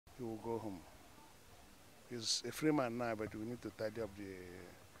he will go home. He's a free man now, but we need to tidy up the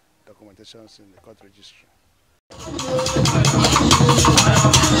documentations in the court registry.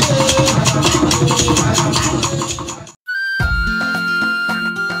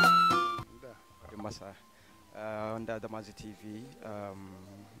 On the Adamazi TV,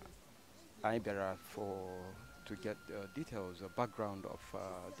 I'm better to get details, background of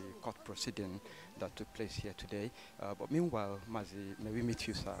the court proceeding that took place here today. But meanwhile, Mazi, may we meet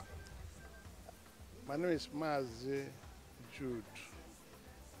you, sir? My name is Mazi Jude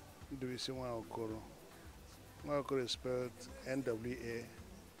Ndubisi Nwaokoro. Nwaokoro is spelled N-W-A-O-R-O-K-O-R-O.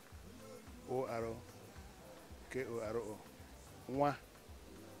 Nwa,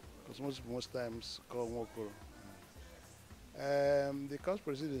 because most times call Nwokoro. The court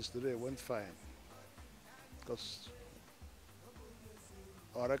proceedings today went fine because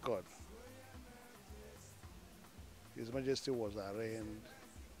on record, His Majesty was arraigned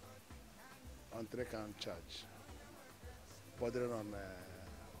on 3-count charge, bordering on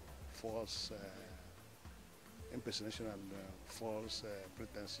false impersonation and false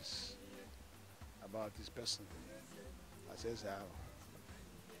pretenses about his person as Eze Aro.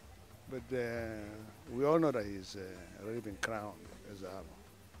 But we all know that he's already been crowned Eze Aro.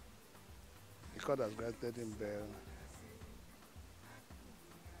 The court has granted him bail,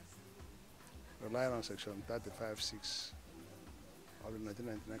 relying on section 35(6) of the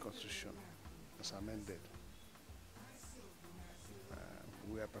 1999 Constitution as amended.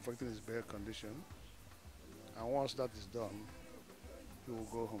 We are perfecting his bail condition, and once that is done, he will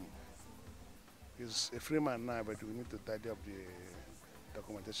go home. He's a free man now, but we need to tidy up the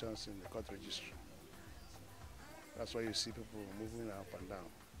documentations in the court registry. That's why you see people moving up and down.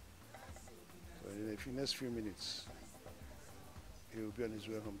 So in the next few minutes, he will be on his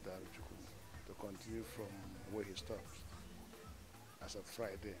way home to Arochukwu to continue from where he stopped as of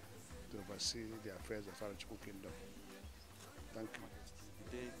Friday to oversee the affairs of Arochukwu Kingdom. Thank you.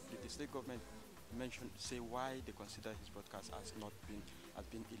 Did the state government say why they consider his broadcast as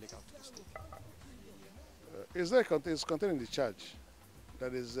been illegal to the state? It's contained in the charge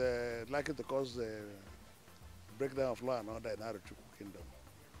that is likely to cause the breakdown of law and order in Arochukwu Kingdom.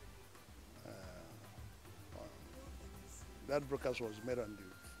 That broadcast was made on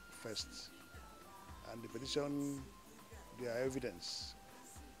the 1st, and the petition, their evidence,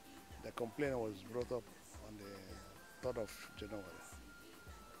 the complaint was brought up on the 3rd of January.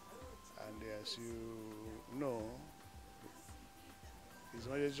 And as you know, His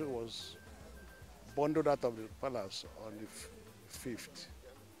Majesty was bundled out of the palace on the 5th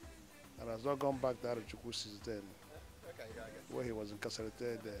and has not gone back to Arochukwu since then, where he was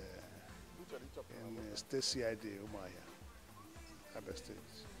incarcerated in State CID Umuahia, Abia State.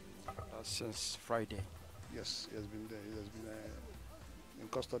 Since Friday? Yes, he has been there. He has been in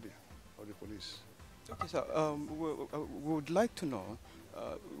custody of the police. Okay, sir. We would like to know,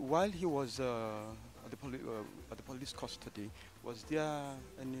 while he was at the police custody, was there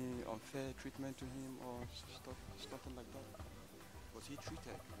any unfair treatment to him or stuff like that? Was he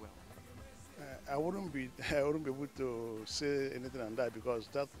treated well? I wouldn't be able to say anything on that because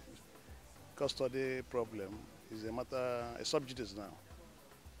that custody problem is a sub judice now.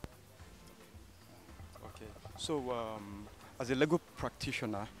 Okay. So, as a legal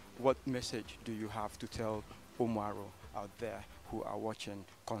practitioner, what message do you have to tell Omaro out there who are watching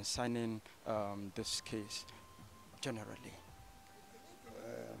concerning this case generally?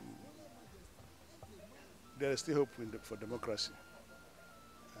 There is still hope for democracy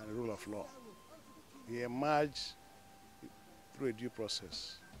and the rule of law. He emerged through a due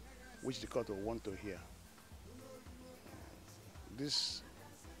process, which the court will want to hear. This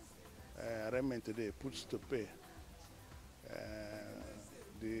arraignment today puts to pay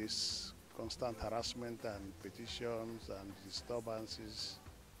this constant harassment and petitions and disturbances,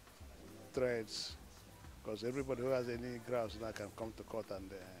 threats, because everybody who has any grounds now can come to court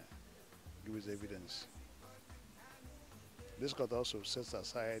and give his evidence. This court also sets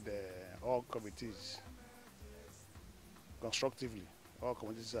aside all committees constructively. All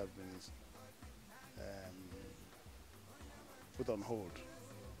committees have been put on hold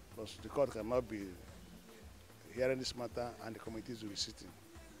because the court cannot be hearing this matter and the committees will be sitting.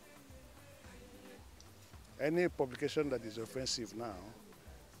 Any publication that is offensive now,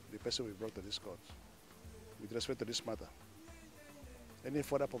 the person will be brought to this court with respect to this matter. Any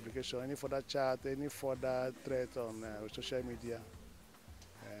further publication, any further chat, any further threat on social media,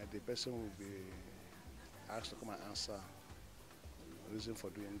 the person will be asked to come and answer the reason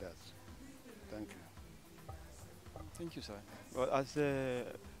for doing that. Thank you. Thank you, sir. Well,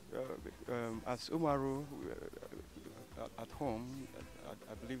 as Umaru at home,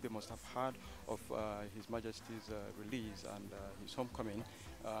 I believe they must have heard of His Majesty's release and his homecoming.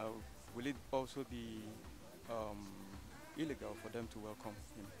 Will it also be illegal for them to welcome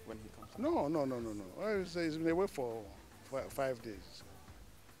him when he comes? No. Well, he's been away for 5 days.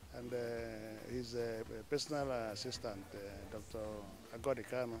 And his personal assistant, Dr. Godwin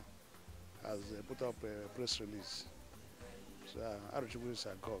Kanu, has put up a press release. So arochukwu is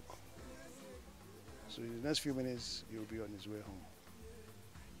agog. So in the next few minutes, he'll be on his way home.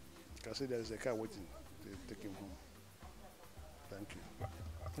 You can see there is a car waiting to take him home. Thank you.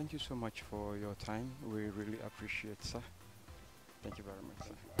 Thank you so much for your time. We really appreciate it, sir. Thank you very much,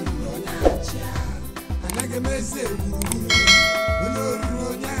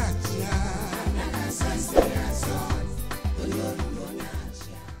 sir.